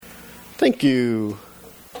Thank you,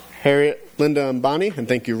 Harriet, Linda, and Bonnie, and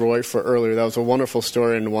thank you, Roy, for earlier. That was a wonderful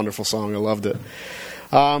story and a wonderful song. I loved it.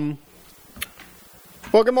 Well,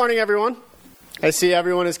 good morning, everyone. I see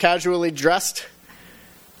everyone is casually dressed.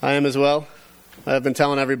 I am as well. I've been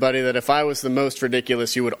telling everybody that if I was the most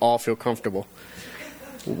ridiculous, you would all feel comfortable,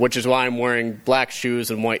 which is why I'm wearing black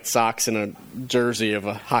shoes and white socks and a jersey of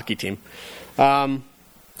a hockey team.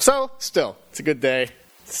 So, still, it's a good day.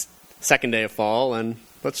 It's second day of fall, and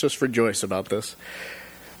let's just rejoice about this.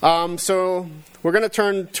 So we're going to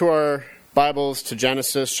turn to our Bibles to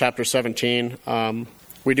Genesis chapter 17.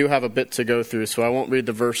 We do have a bit to go through, so I won't read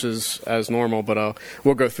the verses as normal, but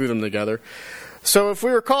we'll go through them together. So if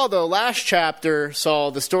we recall, the last chapter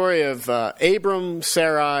saw the story of Abram,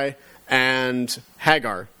 Sarai, and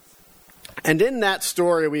Hagar. And in that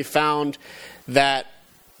story, we found that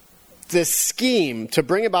this scheme to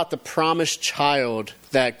bring about the promised child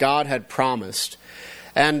that God had promised.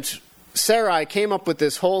 And Sarai came up with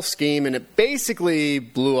this whole scheme, and it basically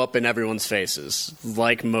blew up in everyone's faces,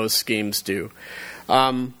 like most schemes do.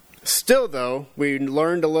 Still, though, we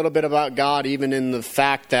learned a little bit about God, even in the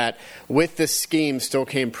fact that with this scheme still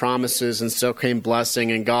came promises and still came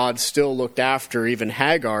blessing, and God still looked after even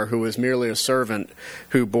Hagar, who was merely a servant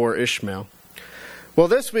who bore Ishmael. Well,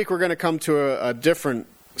 this week we're going to come to a different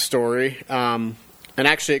story, and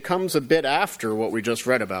actually it comes a bit after what we just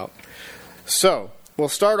read about. So, we'll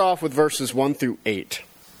start off with verses 1 through 8.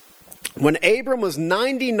 When Abram was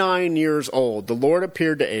 99 years old, the Lord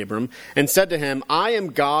appeared to Abram and said to him, I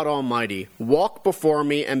am God Almighty. Walk before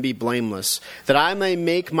me and be blameless, that I may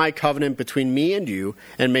make my covenant between me and you,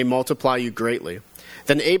 and may multiply you greatly.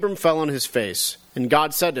 Then Abram fell on his face, and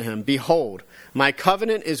God said to him, Behold, my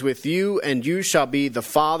covenant is with you, and you shall be the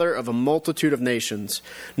father of a multitude of nations.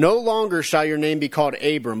 No longer shall your name be called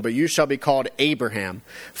Abram, but you shall be called Abraham,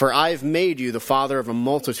 for I have made you the father of a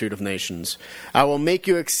multitude of nations. I will make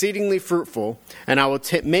you exceedingly fruitful, and I will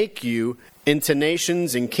make you into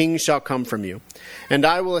nations, and kings shall come from you. And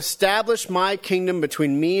I will establish my kingdom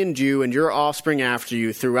between me and you and your offspring after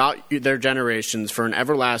you throughout their generations for an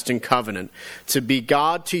everlasting covenant, to be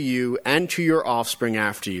God to you and to your offspring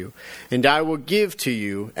after you. And I will give to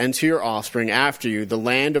you and to your offspring after you the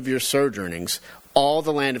land of your sojournings, all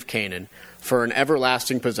the land of Canaan, for an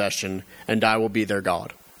everlasting possession, and I will be their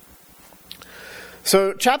God.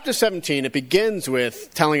 So chapter 17, it begins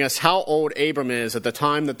with telling us how old Abram is at the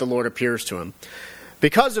time that the Lord appears to him.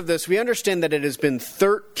 Because of this, we understand that it has been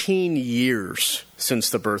 13 years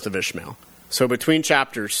since the birth of Ishmael. So between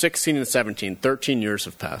chapters 16 and 17, 13 years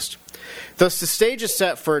have passed. Thus, the stage is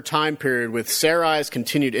set for a time period with Sarai's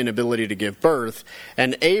continued inability to give birth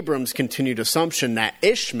and Abram's continued assumption that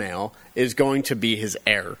Ishmael is going to be his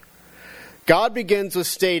heir. God begins with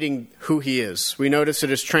stating who he is. We notice it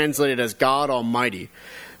is translated as God Almighty.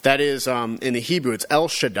 That is, in the Hebrew, it's El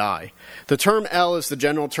Shaddai. The term El is the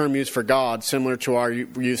general term used for God, similar to our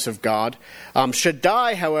use of God.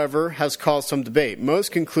 Shaddai, however, has caused some debate.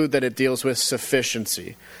 Most conclude that it deals with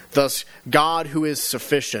sufficiency, thus God who is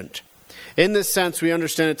sufficient. In this sense, we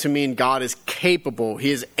understand it to mean God is capable. He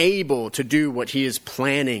is able to do what he is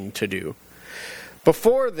planning to do.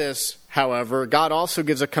 Before this, however, God also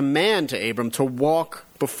gives a command to Abram to walk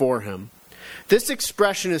before him. This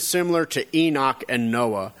expression is similar to Enoch and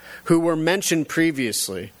Noah, who were mentioned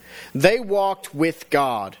previously. They walked with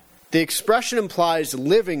God. The expression implies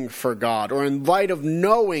living for God, or in light of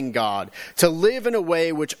knowing God, to live in a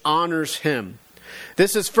way which honors him.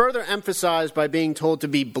 This is further emphasized by being told to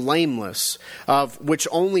be blameless, of which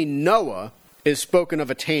only Noah is spoken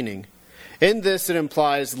of attaining. In this, it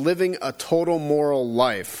implies living a total moral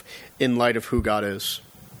life in light of who God is.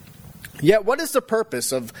 Yet, what is the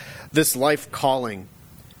purpose of this life calling?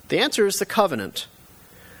 The answer is the covenant.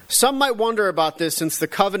 Some might wonder about this since the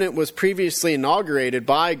covenant was previously inaugurated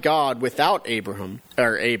by God without Abram.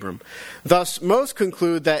 Thus, most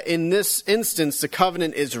conclude that in this instance, the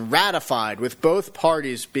covenant is ratified with both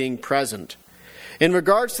parties being present. In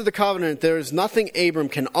regards to the covenant, there is nothing Abram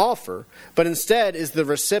can offer, but instead is the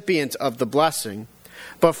recipient of the blessing.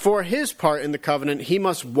 But for his part in the covenant, he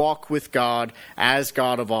must walk with God as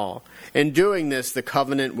God of all. In doing this, the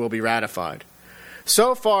covenant will be ratified.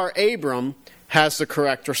 So far, Abram has the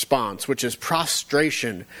correct response, which is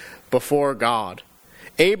prostration before God.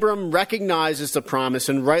 Abram recognizes the promise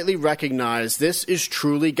and rightly recognizes this is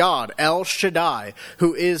truly God, El Shaddai,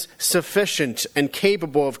 who is sufficient and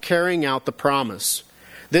capable of carrying out the promise.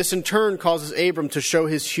 This in turn causes Abram to show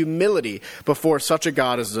his humility before such a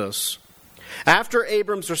God as this. After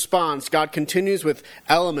Abram's response, God continues with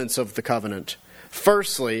elements of the covenant.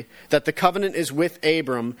 Firstly, that the covenant is with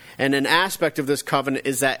Abram, and an aspect of this covenant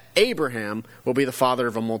is that Abraham will be the father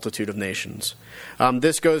of a multitude of nations.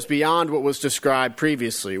 This goes beyond what was described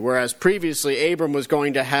previously. Whereas previously Abram was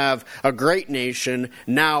going to have a great nation,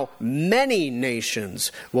 now many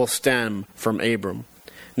nations will stem from Abram.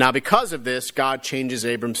 Now because of this, God changes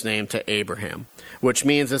Abram's name to Abraham, which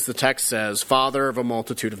means, as the text says, father of a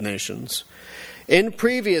multitude of nations. In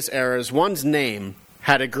previous eras, one's name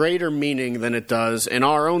had a greater meaning than it does in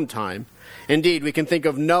our own time. Indeed, we can think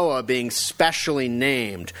of Noah being specially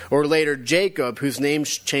named, or later Jacob, whose name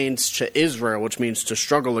changed to Israel, which means to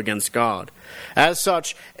struggle against God. As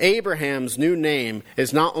such, Abraham's new name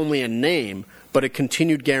is not only a name, but a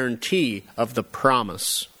continued guarantee of the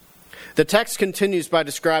promise. The text continues by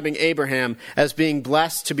describing Abraham as being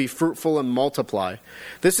blessed to be fruitful and multiply.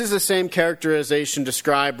 This is the same characterization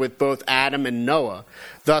described with both Adam and Noah,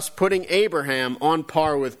 thus putting Abraham on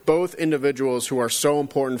par with both individuals who are so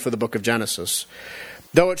important for the book of Genesis.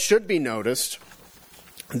 Though it should be noticed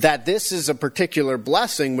that this is a particular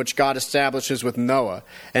blessing which God establishes with Noah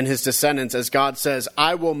and his descendants, as God says,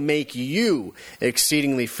 "I will make you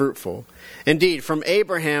exceedingly fruitful." Indeed, from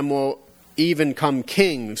Abraham will even come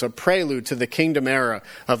kings, a prelude to the kingdom era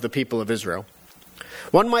of the people of Israel.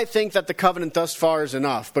 One might think that the covenant thus far is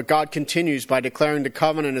enough, but God continues by declaring the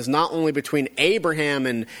covenant is not only between Abraham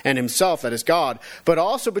and himself, that is God, but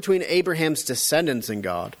also between Abraham's descendants and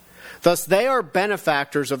God. Thus they are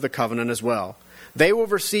benefactors of the covenant as well. They will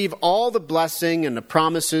receive all the blessing and the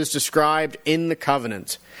promises described in the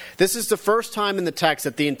covenant. This is the first time in the text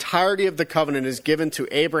that the entirety of the covenant is given to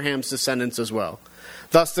Abraham's descendants as well.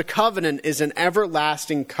 Thus, the covenant is an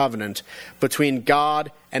everlasting covenant between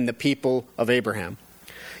God and the people of Abraham.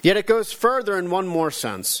 Yet it goes further in one more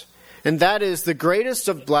sense, and that is the greatest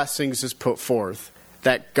of blessings is put forth,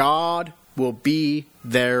 that God will be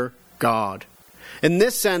their God. In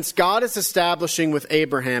this sense, God is establishing with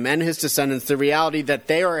Abraham and his descendants the reality that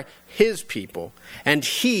they are his people, and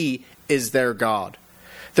he is their God.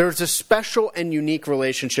 There is a special and unique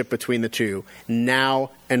relationship between the two,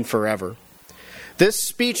 now and forever. This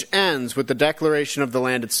speech ends with the declaration of the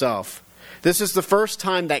land itself. This is the first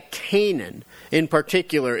time that Canaan, in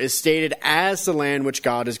particular, is stated as the land which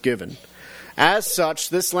God has given. As such,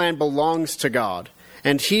 this land belongs to God,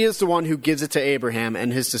 and he is the one who gives it to Abraham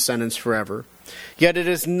and his descendants forever. Yet it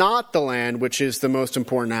is not the land which is the most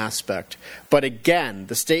important aspect, but again,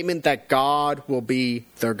 the statement that God will be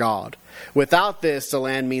their God. Without this, the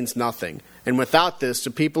land means nothing, and without this,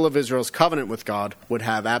 the people of Israel's covenant with God would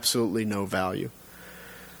have absolutely no value.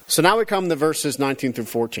 So now we come to verses 19 through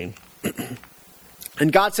 14.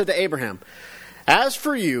 And God said to Abraham, "As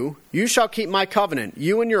for you, you shall keep my covenant,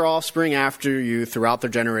 you and your offspring after you throughout their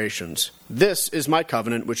generations. This is my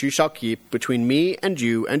covenant which you shall keep between me and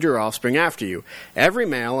you and your offspring after you. Every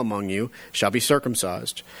male among you shall be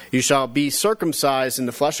circumcised. You shall be circumcised in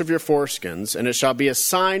the flesh of your foreskins, and it shall be a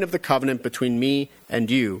sign of the covenant between me and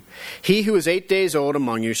you. He who is 8 days old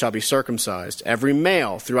among you shall be circumcised, every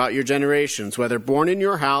male throughout your generations, whether born in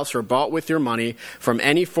your house or bought with your money from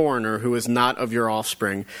any foreigner who is not of your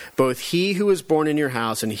offspring. Both he who is born in your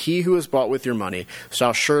house and he who is bought with your money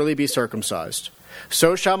shall surely be circumcised.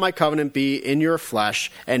 So shall my covenant be in your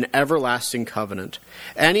flesh, an everlasting covenant.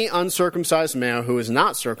 Any uncircumcised male who is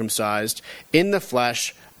not circumcised in the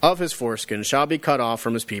flesh of his foreskin shall be cut off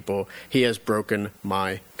from his people. He has broken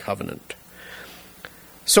my covenant."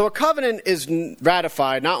 So a covenant is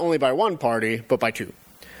ratified not only by one party, but by two.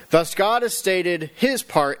 Thus God has stated his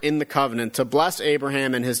part in the covenant to bless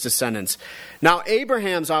Abraham and his descendants. Now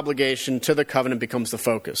Abraham's obligation to the covenant becomes the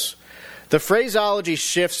focus. The phraseology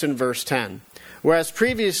shifts in verse 10. Whereas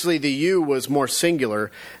previously the you was more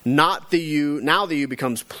singular, not the you, now the you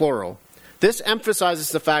becomes plural. This emphasizes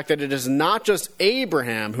the fact that it is not just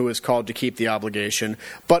Abraham who is called to keep the obligation,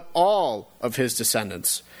 but all of his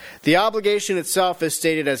descendants. The obligation itself is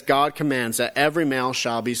stated as God commands that every male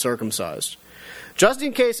shall be circumcised. Just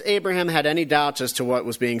in case Abraham had any doubts as to what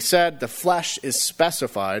was being said, the flesh is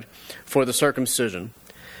specified for the circumcision.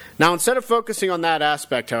 Now, instead of focusing on that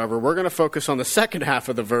aspect, however, we're going to focus on the second half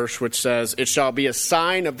of the verse, which says, "It shall be a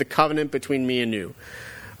sign of the covenant between me and you."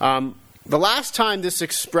 The last time this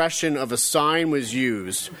expression of a sign was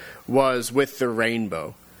used was with the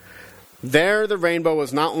rainbow. There, the rainbow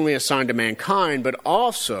was not only a sign to mankind, but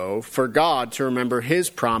also for God to remember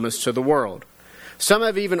his promise to the world. Some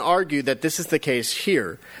have even argued that this is the case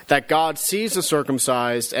here, that God sees the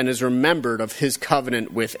circumcised and is remembered of his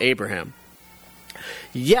covenant with Abraham.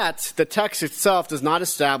 Yet, the text itself does not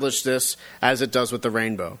establish this as it does with the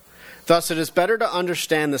rainbow. Thus, it is better to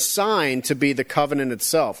understand the sign to be the covenant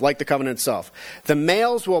itself, like the covenant itself. The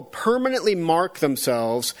males will permanently mark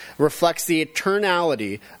themselves, reflects the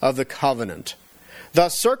eternality of the covenant.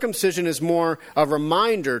 Thus, circumcision is more a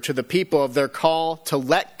reminder to the people of their call to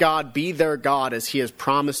let God be their God as he has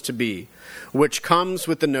promised to be, which comes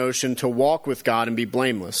with the notion to walk with God and be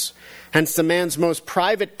blameless. Hence, the man's most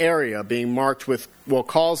private area being marked with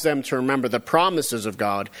calls them to remember the promises of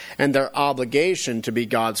God and their obligation to be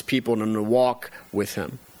God's people and to walk with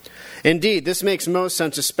him. Indeed, this makes most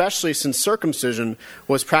sense, especially since circumcision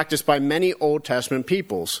was practiced by many Old Testament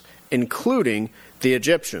peoples, including the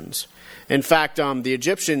Egyptians. In fact, the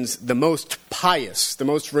Egyptians, the most pious, the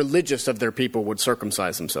most religious of their people, would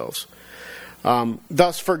circumcise themselves.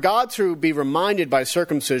 Thus, for God to be reminded by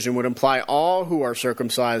circumcision would imply all who are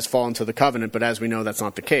circumcised fall into the covenant, but as we know, that's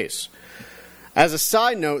not the case. As a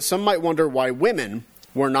side note, some might wonder why women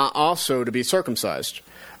were not also to be circumcised.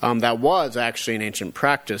 That was actually an ancient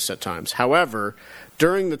practice at times. However,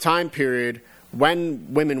 during the time period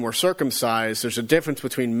when women were circumcised, there's a difference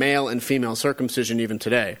between male and female circumcision even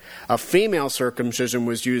today. A female circumcision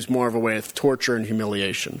was used more of a way of torture and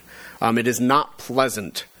humiliation. It is not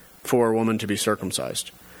pleasant for a woman to be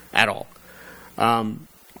circumcised at all.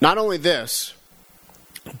 Not only this,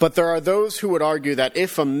 but there are those who would argue that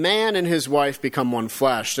if a man and his wife become one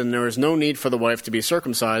flesh, then there is no need for the wife to be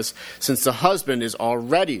circumcised, since the husband is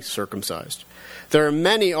already circumcised. There are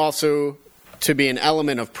many also to be an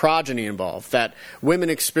element of progeny involved, that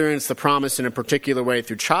women experience the promise in a particular way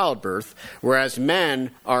through childbirth, whereas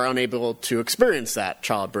men are unable to experience that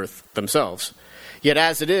childbirth themselves. Yet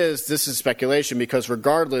as it is, this is speculation, because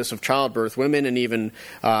regardless of childbirth, women and even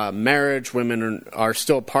marriage, women are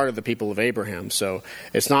still part of the people of Abraham. So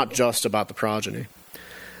it's not just about the progeny.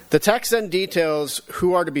 The text then details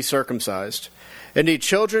who are to be circumcised. Indeed,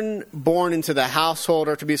 children born into the household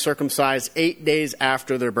are to be circumcised 8 days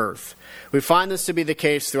after their birth. We find this to be the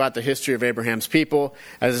case throughout the history of Abraham's people,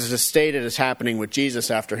 as is stated as happening with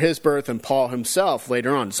Jesus after his birth, and Paul himself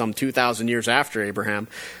later on, some 2,000 years after Abraham,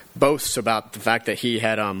 boasts about the fact that he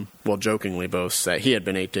had, jokingly boasts that he had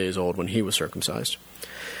been 8 days old when he was circumcised.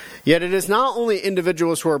 Yet it is not only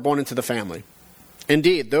individuals who are born into the family.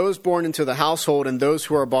 Indeed, those born into the household and those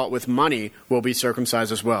who are bought with money will be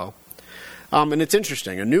circumcised as well. And it's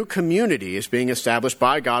interesting. A new community is being established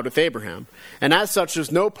by God with Abraham. And as such,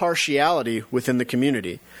 there's no partiality within the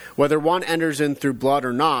community. Whether one enters in through blood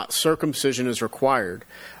or not, circumcision is required.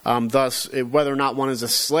 Thus, whether or not one is a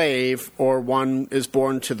slave or one is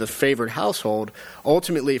born to the favored household,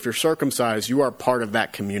 ultimately, if you're circumcised, you are part of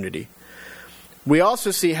that community. We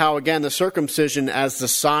also see how, again, the circumcision as the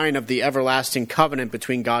sign of the everlasting covenant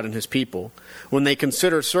between God and his people. When they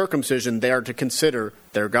consider circumcision, they are to consider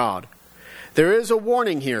their God. There is a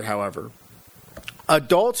warning here, however.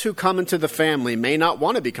 Adults who come into the family may not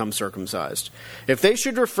want to become circumcised. If they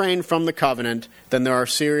should refrain from the covenant, then there are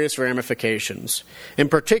serious ramifications. In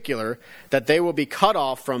particular, that they will be cut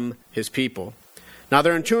off from his people. Now,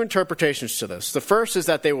 there are two interpretations to this. The first is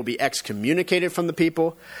that they will be excommunicated from the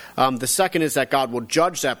people. The second is that God will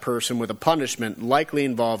judge that person with a punishment likely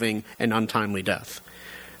involving an untimely death.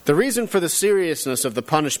 The reason for the seriousness of the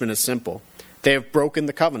punishment is simple. They have broken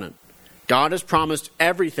the covenant. God has promised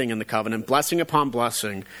everything in the covenant, blessing upon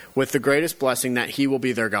blessing, with the greatest blessing that he will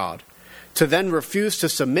be their God. To then refuse to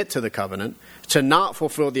submit to the covenant, to not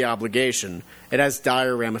fulfill the obligation, it has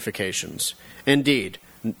dire ramifications. Indeed,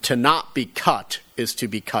 to not be cut is to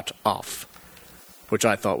be cut off, which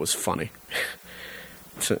I thought was funny.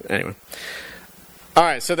 So, anyway. All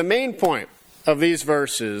right, so the main point of these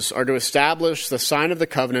verses are to establish the sign of the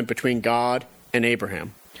covenant between God and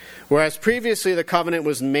Abraham. Whereas previously the covenant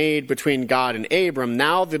was made between God and Abram,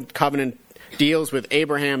 now the covenant deals with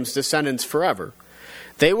Abraham's descendants forever.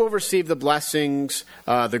 They will receive the blessings,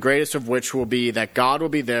 the greatest of which will be that God will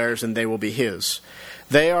be theirs and they will be his.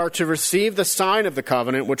 They are to receive the sign of the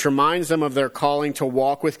covenant, which reminds them of their calling to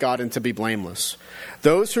walk with God and to be blameless.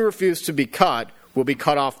 Those who refuse to be cut will be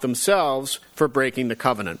cut off themselves for breaking the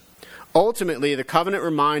covenant. Ultimately, the covenant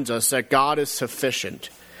reminds us that God is sufficient.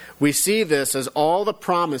 We see this as all the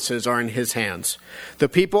promises are in his hands. The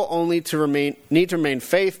people only need to remain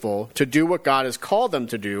faithful to do what God has called them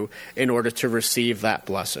to do in order to receive that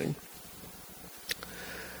blessing.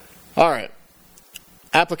 All right.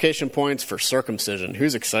 Application points for circumcision.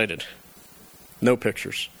 Who's excited? No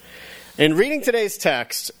pictures. In reading today's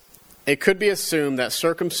text, it could be assumed that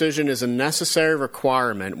circumcision is a necessary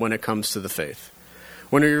requirement when it comes to the faith.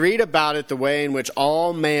 When we read about it the way in which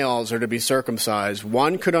all males are to be circumcised,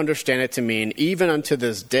 one could understand it to mean, even unto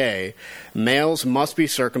this day, males must be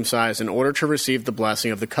circumcised in order to receive the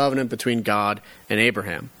blessing of the covenant between God and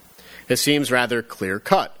Abraham. It seems rather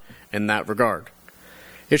clear-cut in that regard.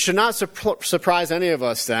 It should not surprise any of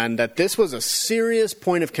us, then, that this was a serious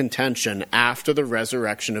point of contention after the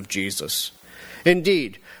resurrection of Jesus.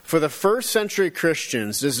 Indeed, for the first century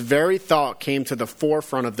Christians, this very thought came to the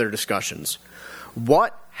forefront of their discussions.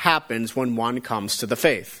 What happens when one comes to the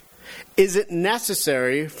faith? Is it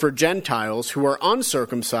necessary for Gentiles who are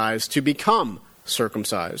uncircumcised to become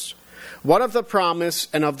circumcised? What of the promise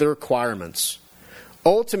and of the requirements?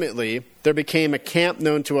 Ultimately, there became a camp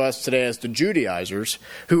known to us today as the Judaizers,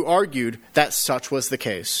 who argued that such was the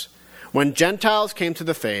case. When Gentiles came to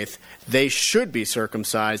the faith, they should be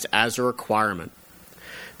circumcised as a requirement.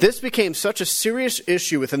 This became such a serious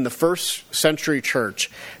issue within the first century church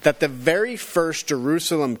that the very first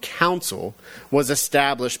Jerusalem Council was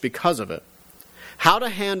established because of it. How to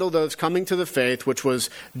handle those coming to the faith, which was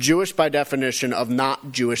Jewish by definition of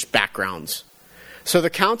not Jewish backgrounds. So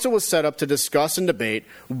the council was set up to discuss and debate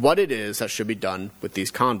what it is that should be done with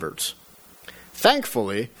these converts.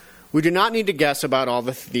 Thankfully, we do not need to guess about all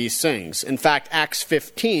these things. In fact, Acts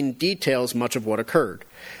 15 details much of what occurred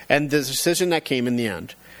and the decision that came in the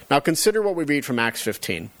end. Now consider what we read from Acts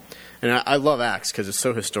 15. And I love Acts because it's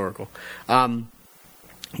so historical.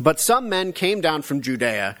 But some men came down from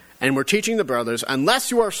Judea and were teaching the brothers,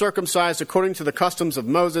 unless you are circumcised according to the customs of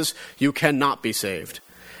Moses, you cannot be saved.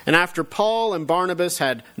 And after Paul and Barnabas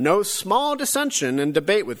had no small dissension and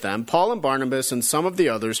debate with them, Paul and Barnabas and some of the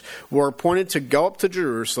others were appointed to go up to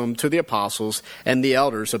Jerusalem to the apostles and the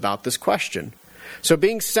elders about this question. So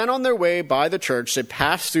being sent on their way by the church, they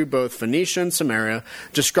passed through both Phoenicia and Samaria,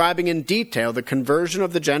 describing in detail the conversion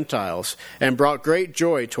of the Gentiles, and brought great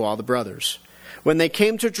joy to all the brothers. When they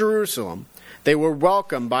came to Jerusalem, they were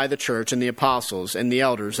welcomed by the church and the apostles and the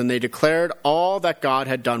elders, and they declared all that God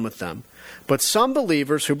had done with them. But some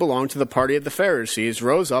believers who belonged to the party of the Pharisees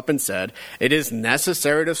rose up and said, "It is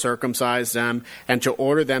necessary to circumcise them and to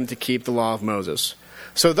order them to keep the law of Moses."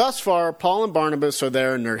 So thus far, Paul and Barnabas are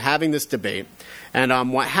there and they're having this debate.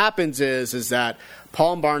 And what happens is that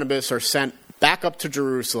Paul and Barnabas are sent back up to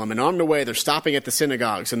Jerusalem, and on the way they're stopping at the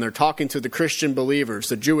synagogues and they're talking to the Christian believers,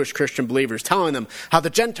 the Jewish Christian believers, telling them how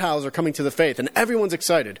the Gentiles are coming to the faith, and everyone's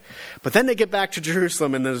excited. But then they get back to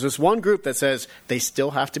Jerusalem and there's this one group that says they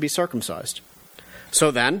still have to be circumcised.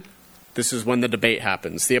 So then, this is when the debate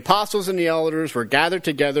happens. The apostles and the elders were gathered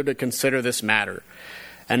together to consider this matter.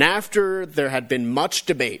 And after there had been much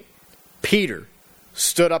debate, Peter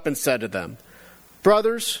stood up and said to them,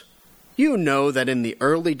 "Brothers, you know that in the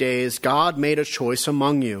early days God made a choice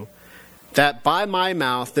among you, that by my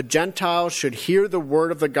mouth the Gentiles should hear the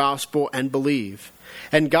word of the gospel and believe.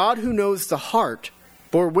 And God, who knows the heart,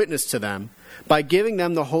 bore witness to them by giving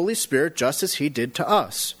them the Holy Spirit just as he did to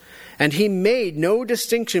us. And he made no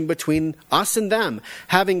distinction between us and them,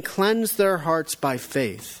 having cleansed their hearts by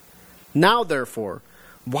faith. Now, therefore,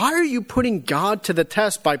 why are you putting God to the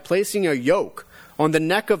test by placing a yoke on the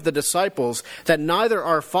neck of the disciples that neither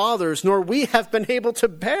our fathers nor we have been able to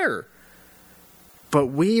bear? But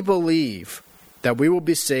we believe that we will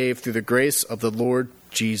be saved through the grace of the Lord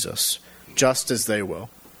Jesus, just as they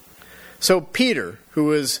will." So Peter,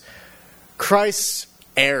 who is Christ's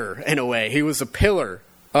heir in a way, he was a pillar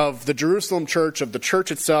of the Jerusalem church, of the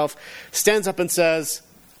church itself, stands up and says,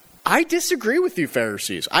 "I disagree with you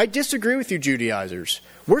Pharisees. I disagree with you Judaizers.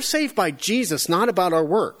 We're saved by Jesus, not about our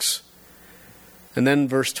works." And then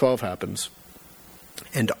verse 12 happens.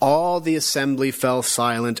 And all the assembly fell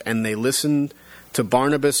silent, and they listened to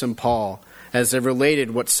Barnabas and Paul as they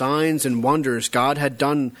related what signs and wonders God had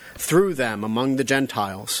done through them among the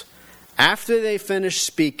Gentiles. After they finished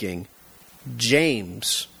speaking,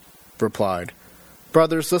 James replied,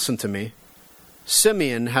 "Brothers, listen to me.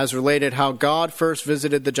 Simeon has related how God first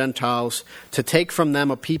visited the Gentiles to take from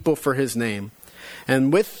them a people for his name.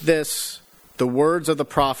 And with this, the words of the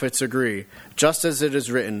prophets agree, just as it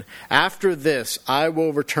is written, 'After this I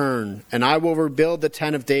will return, and I will rebuild the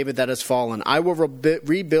tent of David that has fallen. I will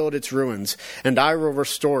rebuild its ruins, and I will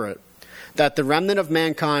restore it, that the remnant of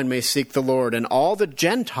mankind may seek the Lord, and all the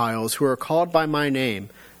Gentiles who are called by my name,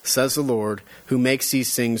 says the Lord, who makes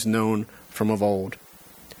these things known from of old.'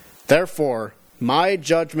 Therefore, my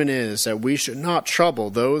judgment is that we should not trouble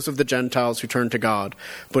those of the Gentiles who turn to God,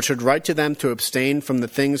 but should write to them to abstain from the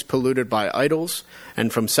things polluted by idols,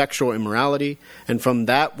 and from sexual immorality, and from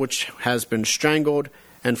that which has been strangled,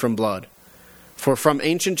 and from blood. For from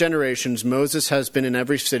ancient generations Moses has been in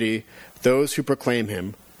every city those who proclaim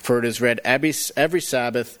him, for it is read every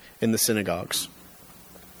Sabbath in the synagogues."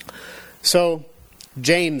 So,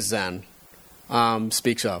 James then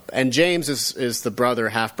speaks up. And James is the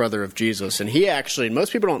half-brother of Jesus. And he actually,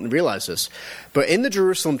 most people don't realize this, but in the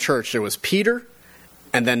Jerusalem church, there was Peter,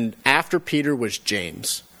 And then after Peter was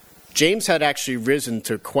James. James had actually risen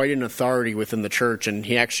to quite an authority within the church, and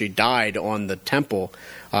he actually died on the temple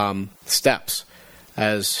steps,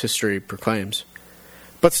 as history proclaims.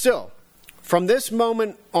 But still, from this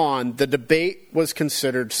moment on, the debate was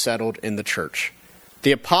considered settled in the church.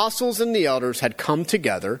 The apostles and the elders had come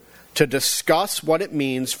together to discuss what it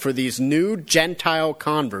means for these new Gentile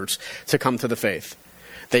converts to come to the faith.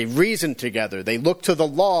 They reasoned together. They looked to the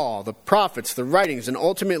law, the prophets, the writings, and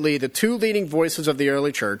ultimately the two leading voices of the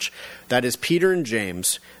early church, that is Peter and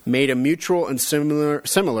James, made a mutual and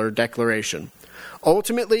similar declaration.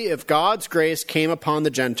 Ultimately, if God's grace came upon the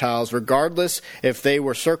Gentiles, regardless if they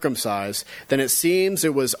were circumcised, then it seems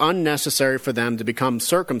it was unnecessary for them to become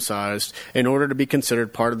circumcised in order to be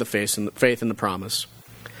considered part of the faith and the promise.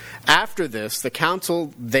 After this, the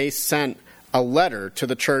council, they sent a letter to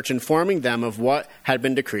the church informing them of what had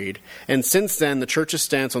been decreed, and since then the church's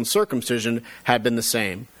stance on circumcision had been the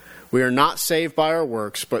same. We are not saved by our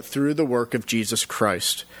works, but through the work of Jesus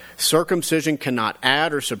Christ. Circumcision cannot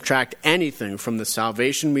add or subtract anything from the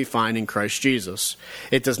salvation we find in Christ Jesus.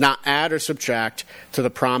 It does not add or subtract to the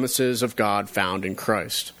promises of God found in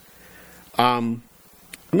Christ. I'm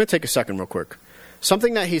going to take a second real quick.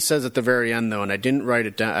 Something that he says at the very end, though, and I didn't write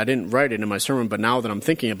it down. I didn't write it in my sermon, but now that I'm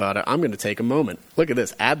thinking about it, I'm going to take a moment. Look at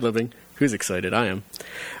this, ad-libbing. Who's excited? I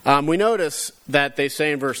am. We notice that they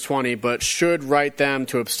say in verse 20, but should write them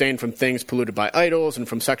to abstain from things polluted by idols and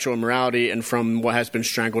from sexual immorality and from what has been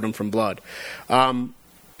strangled and from blood. And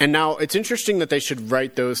now it's interesting that they should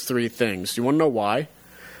write those three things. Do you want to know why?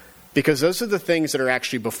 Because those are the things that are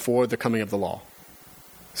actually before the coming of the law.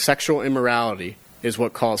 Sexual immorality is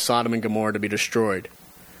what caused Sodom and Gomorrah to be destroyed.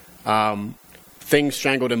 Things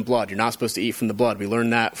strangled in blood. You're not supposed to eat from the blood. We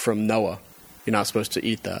learned that from Noah. You're not supposed to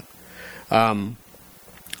eat that.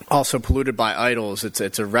 Also polluted by idols.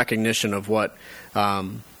 It's a recognition of what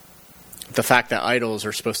the fact that idols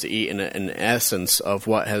are supposed to eat in essence of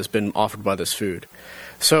what has been offered by this food.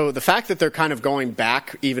 So the fact that they're kind of going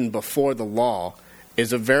back even before the law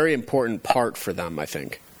is a very important part for them, I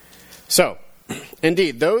think. So,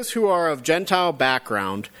 indeed, those who are of Gentile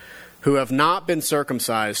background who have not been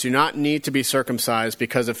circumcised do not need to be circumcised,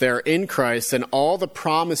 because if they are in Christ, then all the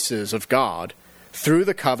promises of God through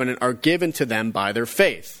the covenant are given to them by their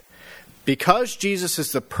faith. Because Jesus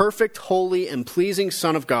is the perfect, holy, and pleasing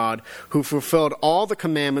Son of God, who fulfilled all the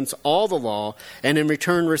commandments, all the law, and in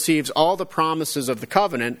return receives all the promises of the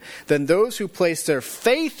covenant, then those who place their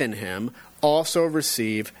faith in him also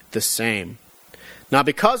receive the same. Now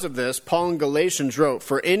because of this, Paul in Galatians wrote,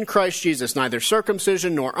 for in Christ Jesus neither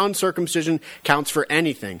circumcision nor uncircumcision counts for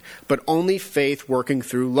anything, but only faith working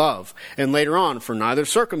through love. And later on, for neither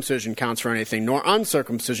circumcision counts for anything nor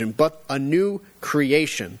uncircumcision, but a new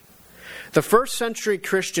creation. The first century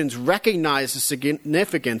Christians recognized the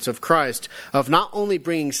significance of Christ of not only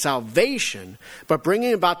bringing salvation, but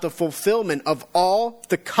bringing about the fulfillment of all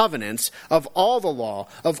the covenants, of all the law,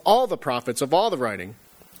 of all the prophets, of all the writing.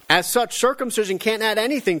 As such, circumcision can't add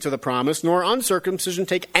anything to the promise, nor uncircumcision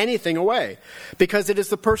take anything away, because it is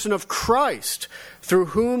the person of Christ through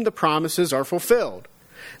whom the promises are fulfilled.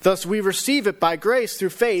 Thus, we receive it by grace through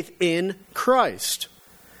faith in Christ.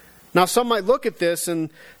 Now, some might look at this and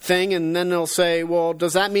then they'll say, well,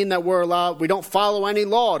 does that mean that we don't follow any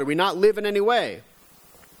law? Do we not live in any way?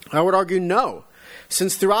 I would argue no.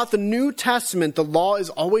 Since throughout the New Testament, the law is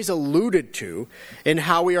always alluded to in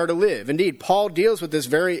how we are to live. Indeed, Paul deals with this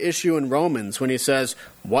very issue in Romans when he says,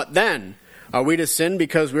 what then? Are we to sin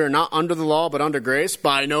because we are not under the law but under grace?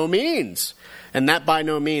 By no means. And that by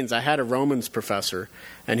no means, I had a Romans professor,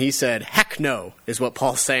 and he said, heck no, is what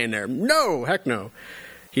Paul's saying there. No, heck no.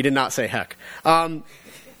 He did not say heck. I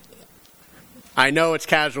know it's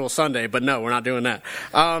casual Sunday, but no, we're not doing that.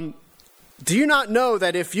 Do you not know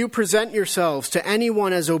that if you present yourselves to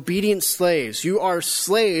anyone as obedient slaves, you are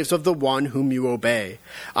slaves of the one whom you obey,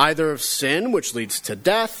 either of sin, which leads to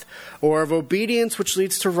death, or of obedience, which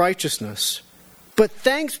leads to righteousness? But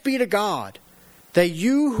thanks be to God, that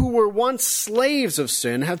you who were once slaves of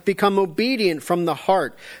sin have become obedient from the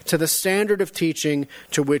heart to the standard of teaching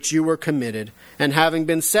to which you were committed, and having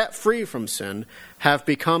been set free from sin, have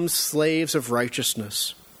become slaves of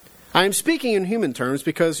righteousness. I am speaking in human terms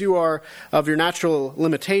because you are of your natural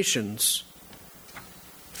limitations.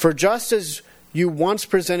 For just as you once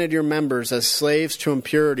presented your members as slaves to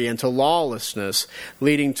impurity and to lawlessness,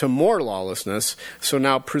 leading to more lawlessness, so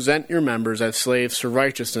now present your members as slaves to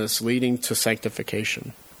righteousness, leading to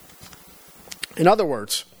sanctification. In other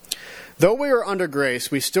words, though we are under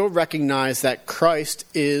grace, we still recognize that Christ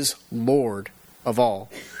is Lord of all.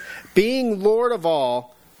 Being Lord of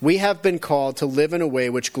all, we have been called to live in a way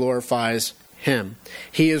which glorifies him.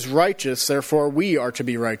 He is righteous, therefore we are to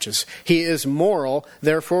be righteous. He is moral,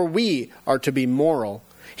 therefore we are to be moral.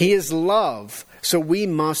 He is love, so we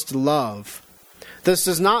must love. This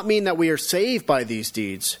does not mean that we are saved by these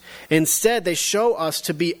deeds. Instead, they show us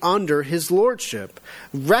to be under his lordship.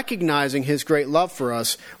 Recognizing his great love for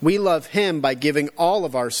us, we love him by giving all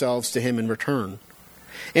of ourselves to him in return.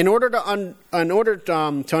 In order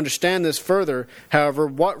to understand this further, however,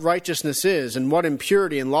 what righteousness is and what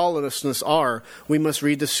impurity and lawlessness are, we must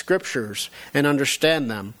read the scriptures and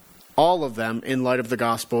understand them, all of them in light of the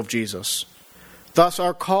gospel of Jesus. Thus,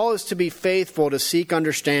 our call is to be faithful, to seek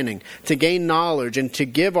understanding, to gain knowledge, and to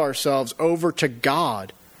give ourselves over to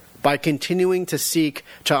God by continuing to seek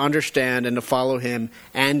to understand and to follow him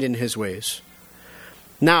and in his ways.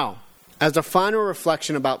 Now, as a final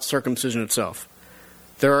reflection about circumcision itself,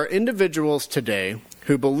 there are individuals today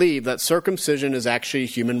who believe that circumcision is actually a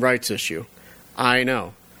human rights issue. I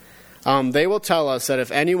know. They will tell us that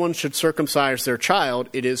if anyone should circumcise their child,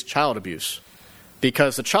 it is child abuse,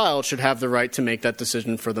 because the child should have the right to make that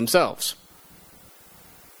decision for themselves.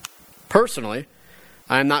 Personally,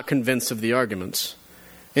 I am not convinced of the arguments.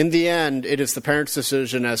 In the end, it is the parents'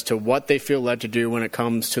 decision as to what they feel led to do when it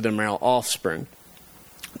comes to their male offspring.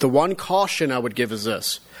 The one caution I would give is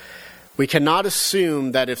this. We cannot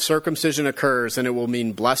assume that if circumcision occurs, then it will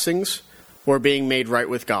mean blessings or being made right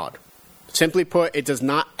with God. Simply put, it does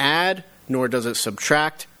not add nor does it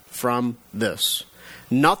subtract from this.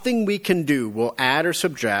 Nothing we can do will add or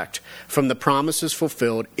subtract from the promises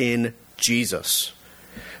fulfilled in Jesus.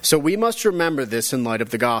 So we must remember this in light of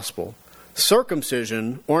the gospel.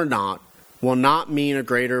 Circumcision, or not, will not mean a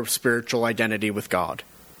greater spiritual identity with God.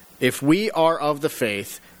 If we are of the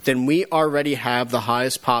faith, then we already have the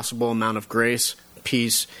highest possible amount of grace,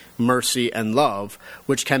 peace, mercy, and love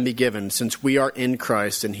which can be given, since we are in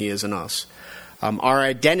Christ and he is in us. Our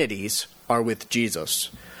identities are with Jesus.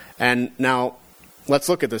 And now, let's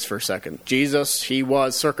look at this for a second. Jesus, he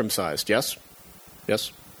was circumcised, yes?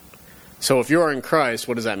 Yes? So if you are in Christ,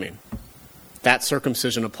 what does that mean? That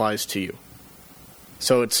circumcision applies to you.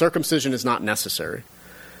 So circumcision is not necessary.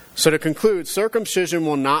 So to conclude, circumcision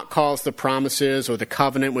will not cause the promises or the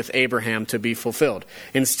covenant with Abraham to be fulfilled.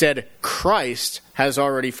 Instead, Christ has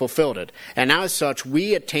already fulfilled it. And as such,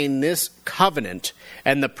 we attain this covenant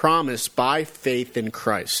and the promise by faith in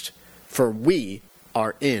Christ. For we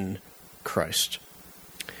are in Christ.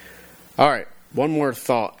 All right, one more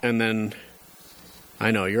thought, and then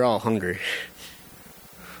I know you're all hungry.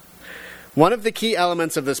 One of the key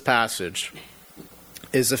elements of this passage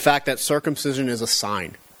is the fact that circumcision is a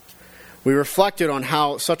sign. We reflected on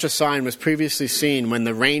how such a sign was previously seen when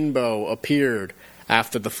the rainbow appeared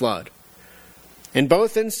after the flood. In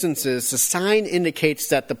both instances, the sign indicates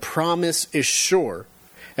that the promise is sure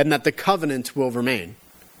and that the covenant will remain.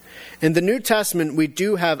 In the New Testament, we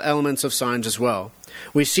do have elements of signs as well.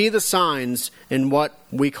 We see the signs in what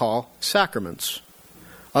we call sacraments.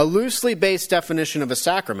 A loosely based definition of a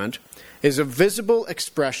sacrament is a visible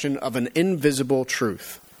expression of an invisible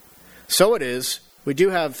truth. So it is, we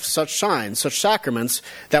do have such signs, such sacraments,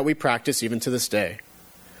 that we practice even to this day.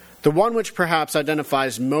 The one which perhaps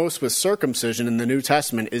identifies most with circumcision in the New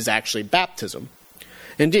Testament is actually baptism.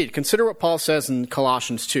 Indeed, consider what Paul says in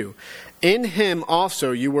Colossians 2. In him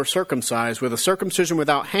also you were circumcised with a circumcision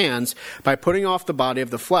without hands, by putting off the body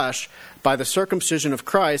of the flesh, by the circumcision of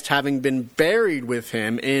Christ, having been buried with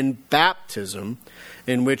him in baptism,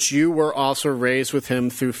 in which you were also raised with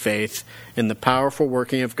him through faith in the powerful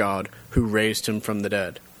working of God who raised him from the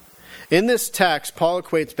dead. In this text, Paul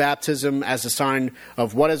equates baptism as a sign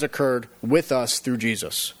of what has occurred with us through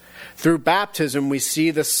Jesus. Through baptism, we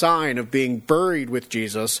see the sign of being buried with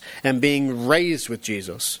Jesus and being raised with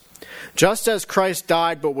Jesus. Just as Christ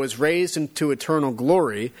died but was raised into eternal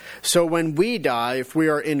glory, so when we die, if we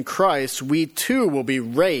are in Christ, we too will be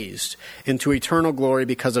raised into eternal glory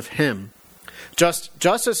because of him. Just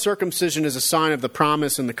as circumcision is a sign of the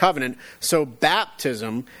promise and the covenant, so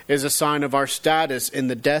baptism is a sign of our status in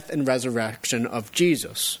the death and resurrection of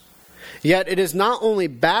Jesus. Yet it is not only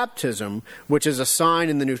baptism which is a sign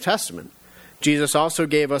in the New Testament. Jesus also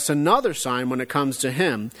gave us another sign when it comes to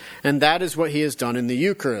him, and that is what he has done in the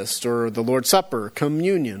Eucharist, or the Lord's Supper,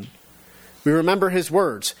 communion. We remember his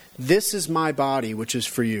words, "This is my body which is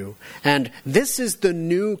for you, and this is the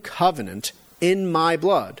new covenant in my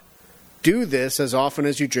blood. Do this as often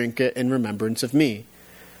as you drink it in remembrance of me."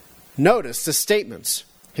 Notice the statements,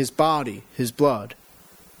 his body, his blood.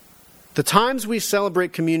 The times we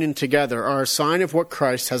celebrate communion together are a sign of what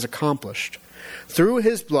Christ has accomplished. Through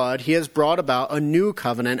his blood, he has brought about a new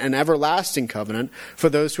covenant, an everlasting covenant, for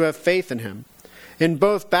those who have faith in him. In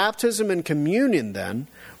both baptism and communion, then,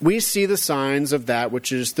 we see the signs of that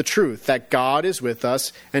which is the truth, that God is with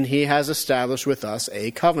us and he has established with us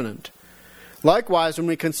a covenant. Likewise, when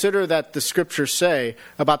we consider that the Scriptures say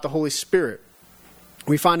about the Holy Spirit,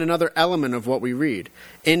 we find another element of what we read.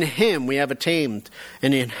 In him we have attained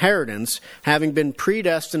an inheritance, having been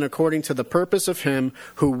predestined according to the purpose of him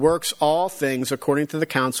who works all things according to the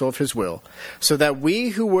counsel of his will, so that we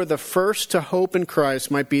who were the first to hope in Christ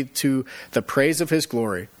might be to the praise of his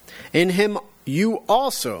glory. In him you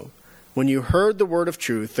also, when you heard the word of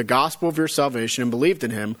truth, the gospel of your salvation, and believed in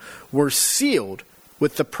him, were sealed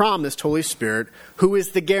with the promised Holy Spirit, who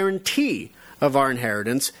is the guarantee of our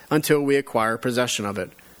inheritance until we acquire possession of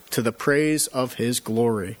it, to the praise of his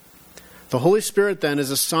glory. The Holy Spirit, then,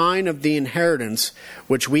 is a sign of the inheritance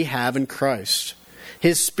which we have in Christ.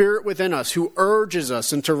 His Spirit within us, who urges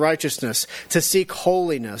us into righteousness, to seek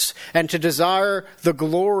holiness, and to desire the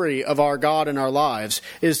glory of our God in our lives,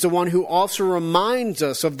 is the one who also reminds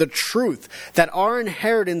us of the truth that our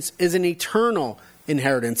inheritance is an eternal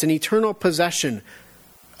inheritance, an eternal possession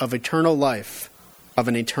of eternal life, of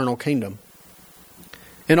an eternal kingdom.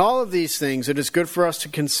 In all of these things, it is good for us to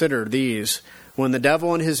consider these when the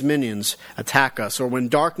devil and his minions attack us, or when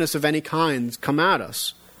darkness of any kind come at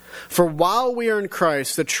us. For while we are in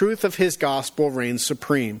Christ, the truth of his gospel reigns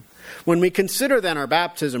supreme. When we consider then our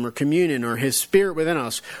baptism or communion or his Spirit within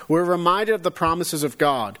us, we're reminded of the promises of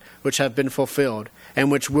God which have been fulfilled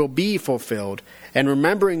and which will be fulfilled. And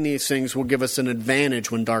remembering these things will give us an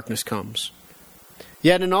advantage when darkness comes.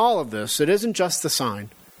 Yet in all of this, it isn't just the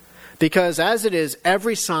sign. Because as it is,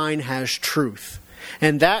 every sign has truth.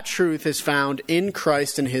 And that truth is found in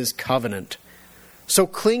Christ and his covenant. So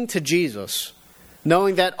cling to Jesus,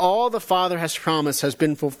 knowing that all the Father has promised has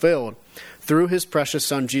been fulfilled through his precious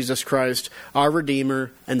Son, Jesus Christ, our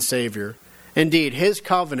Redeemer and Savior. Indeed, his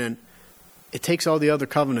covenant, it takes all the other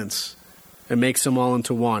covenants and makes them all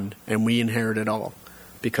into one, and we inherit it all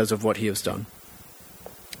because of what he has done.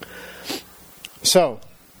 So,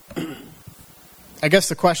 I guess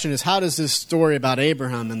the question is, how does this story about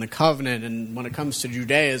Abraham and the covenant, and when it comes to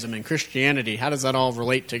Judaism and Christianity, how does that all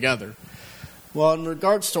relate together? Well, in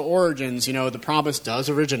regards to origins, the promise does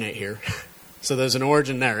originate here. So there's an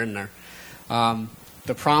origin there, isn't there?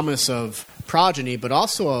 The promise of progeny, but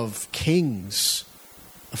also of kings,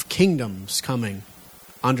 of kingdoms coming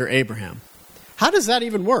under Abraham. How does that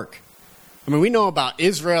even work? I mean, we know about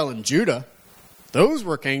Israel and Judah. Those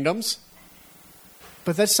were kingdoms.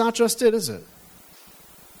 But that's not just it, is it?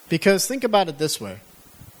 Because think about it this way.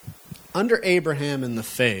 Under Abraham and the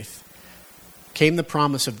faith came the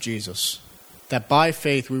promise of Jesus, that by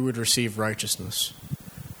faith we would receive righteousness.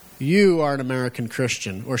 You are an American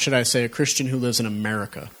Christian, or should I say a Christian who lives in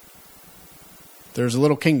America. There's a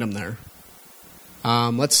little kingdom there.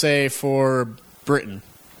 Let's say for Britain,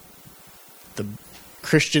 the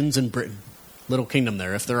Christians in Britain. Little kingdom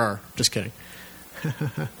there, if there are. Just kidding.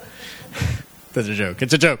 That's a joke.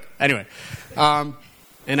 It's a joke. Anyway.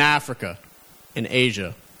 In Africa, in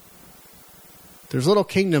Asia, there's little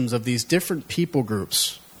kingdoms of these different people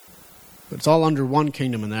groups. But it's all under one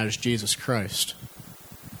kingdom, and that is Jesus Christ.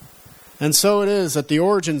 And so it is that the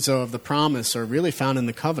origins of the promise are really found in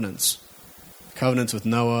the covenants. Covenants with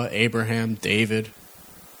Noah, Abraham, David.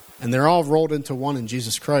 And they're all rolled into one in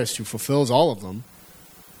Jesus Christ, who fulfills all of them.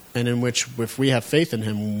 And in which, if we have faith in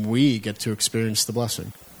him, we get to experience the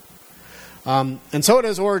blessing. And so it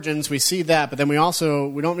has origins, we see that, but then we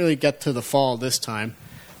don't really get to the fall this time.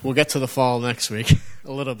 We'll get to the fall next week,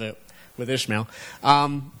 a little bit, with Ishmael.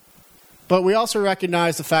 But we also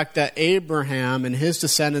recognize the fact that Abraham and his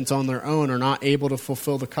descendants on their own are not able to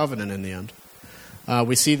fulfill the covenant in the end.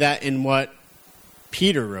 We see that in what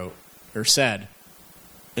Peter wrote, or said,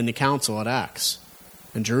 in the council at Acts,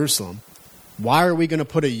 in Jerusalem. Why are we going to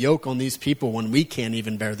put a yoke on these people when we can't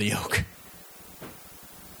even bear the yoke?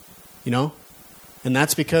 And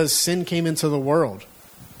that's because sin came into the world.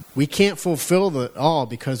 We can't fulfill it all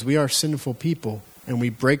because we are sinful people and we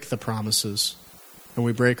break the promises and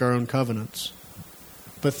we break our own covenants.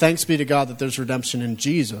 But thanks be to God that there's redemption in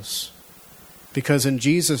Jesus, because in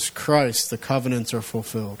Jesus Christ the covenants are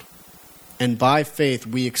fulfilled. And by faith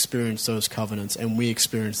we experience those covenants and we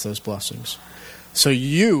experience those blessings. So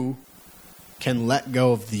you can let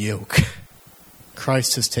go of the yoke.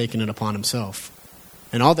 Christ has taken it upon himself.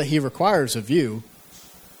 And all that he requires of you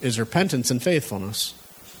is repentance and faithfulness.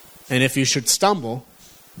 And if you should stumble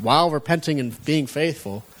while repenting and being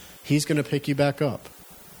faithful, he's going to pick you back up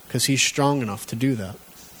because he's strong enough to do that.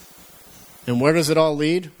 And where does it all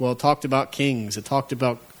lead? Well, it talked about kings. It talked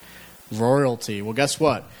about royalty. Well, guess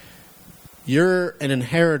what? You're an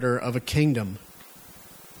inheritor of a kingdom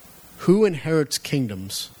Who inherits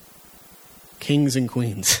kingdoms? Kings and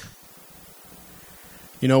queens.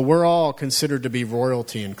 You know, we're all considered to be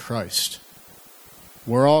royalty in Christ.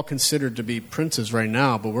 We're all considered to be princes right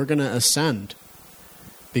now, but we're going to ascend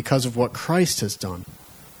because of what Christ has done.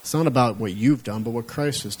 It's not about what you've done, but what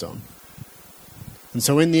Christ has done. And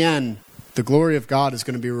so in the end, the glory of God is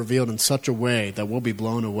going to be revealed in such a way that we'll be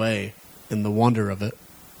blown away in the wonder of it.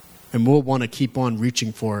 And we'll want to keep on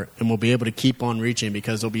reaching for it, and we'll be able to keep on reaching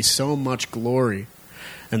because there'll be so much glory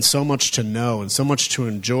and so much to know and so much to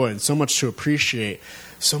enjoy and so much to appreciate,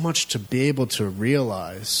 so much to be able to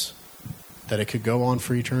realize that it could go on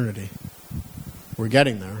for eternity. We're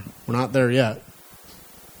getting there. We're not there yet,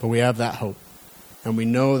 but we have that hope. And we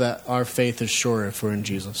know that our faith is sure if we're in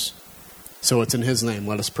Jesus. So it's in his name.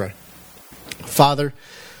 Let us pray. Father,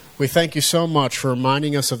 we thank you so much for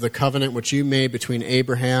reminding us of the covenant which you made between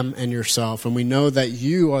Abraham and yourself. And we know that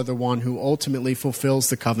you are the one who ultimately fulfills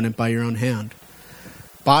the covenant by your own hand.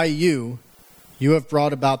 By you, you have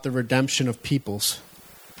brought about the redemption of peoples.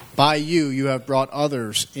 By you, you have brought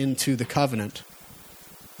others into the covenant.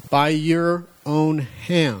 By your own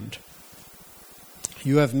hand,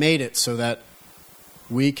 you have made it so that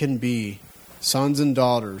we can be sons and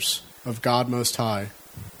daughters of God Most High,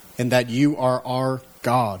 and that you are our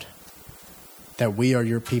God, that we are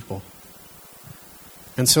your people.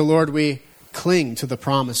 And so, Lord, we cling to the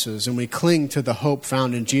promises and we cling to the hope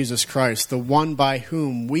found in Jesus Christ, the one by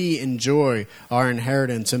whom we enjoy our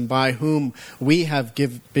inheritance and by whom we have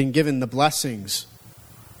been given the blessings.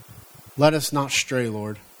 Let us not stray,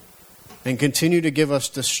 Lord, and continue to give us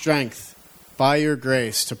the strength by your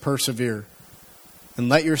grace to persevere. And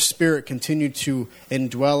let your Spirit continue to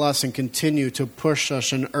indwell us and continue to push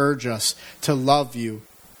us and urge us to love you,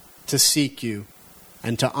 to seek you,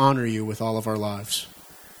 and to honor you with all of our lives.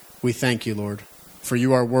 We thank you, Lord, for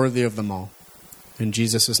you are worthy of them all. In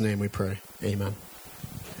Jesus' name we pray. Amen.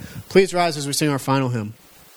 Please rise as we sing our final hymn.